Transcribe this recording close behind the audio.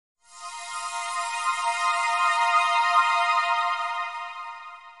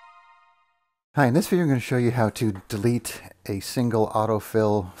Hi, in this video I'm going to show you how to delete a single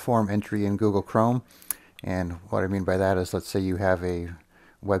autofill form entry in Google Chrome. And what I mean by that is, let's say you have a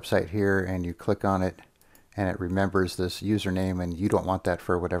website here and you click on it and it remembers this username and you don't want that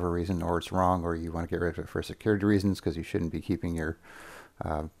for whatever reason, or it's wrong, or you want to get rid of it for security reasons because you shouldn't be keeping your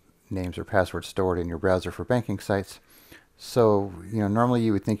names or passwords stored in your browser for banking sites. So, normally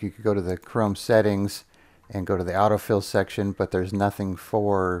you would think you could go to the Chrome settings and go to the autofill section, but there's nothing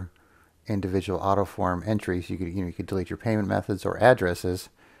for individual autoform entries. You could delete your payment methods or addresses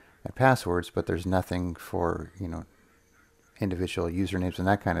and passwords, but there's nothing for individual usernames and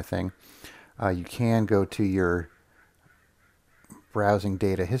that kind of thing. You can go to your browsing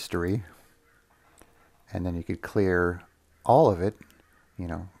data history, and then you could clear all of it.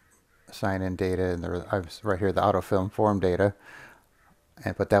 Sign-in data, and right here the autofill form data,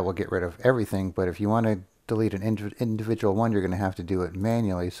 but that will get rid of everything. But if you want to delete an individual one, you're going to have to do it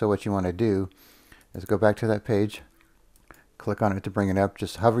manually. So what you want to do is go back to that page, click on it to bring it up,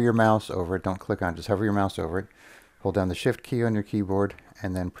 just hover your mouse over it, don't click on it, just hover your mouse over it, hold down the shift key on your keyboard,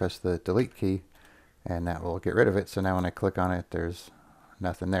 and then press the delete key, and that will get rid of it. So now when I click on it, there's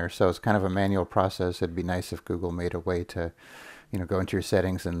nothing there. So it's kind of a manual process. It'd be nice if Google made a way to go into your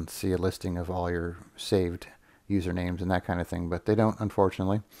settings and see a listing of all your saved usernames and that kind of thing, but they don't,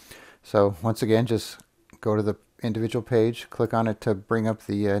 unfortunately. So once again, just go to the individual page, click on it to bring up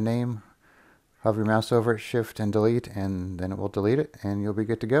the name, hover your mouse over it, shift and delete, and then it will delete it, and you'll be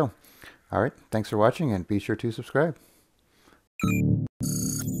good to go. All right, thanks for watching, and be sure to subscribe.